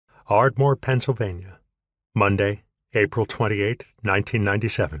Ardmore, Pennsylvania, Monday, April 28,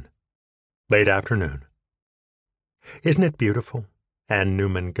 1997. Late afternoon. Isn't it beautiful? Anne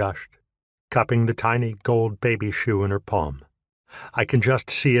Newman gushed, cupping the tiny gold baby shoe in her palm. I can just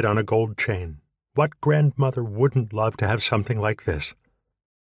see it on a gold chain. What grandmother wouldn't love to have something like this?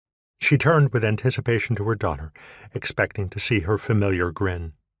 She turned with anticipation to her daughter, expecting to see her familiar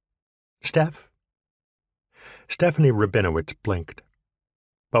grin. Steph? Stefanie Rabinowitz blinked.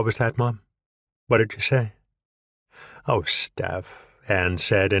 What was that, Mom? What did you say? Oh, Steph, Anne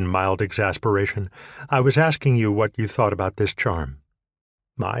said in mild exasperation. I was asking you what you thought about this charm.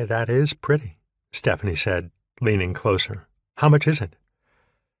 My, that is pretty, Stefanie said, leaning closer. How much is it?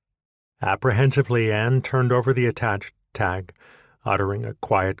 Apprehensively, Anne turned over the attached tag, uttering a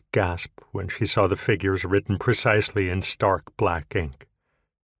quiet gasp when she saw the figures written precisely in stark black ink.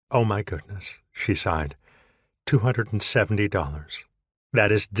 Oh, my goodness, she sighed. $270.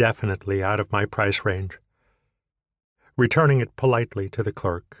 That is definitely out of my price range. Returning it politely to the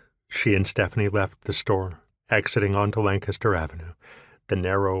clerk, she and Stefanie left the store, exiting onto Lancaster Avenue, the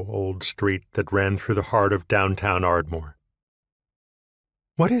narrow old street that ran through the heart of downtown Ardmore.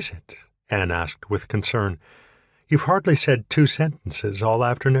 What is it? Anne asked with concern. You've hardly said 2 sentences all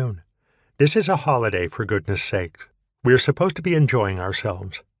afternoon. This is a holiday, for goodness sakes. We're supposed to be enjoying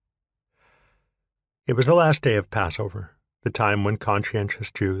ourselves. It was the last day of Passover, the time when conscientious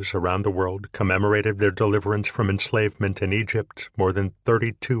Jews around the world commemorated their deliverance from enslavement in Egypt more than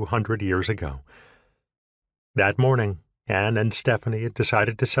 3,200 years ago. That morning, Anne and Stefanie had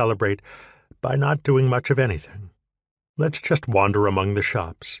decided to celebrate by not doing much of anything. Let's just wander among the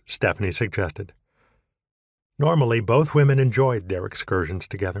shops, Stefanie suggested. Normally, both women enjoyed their excursions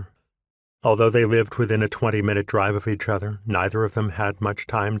together. Although they lived within a 20-minute drive of each other, neither of them had much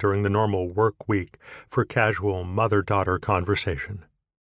time during the normal work week for casual mother-daughter conversation.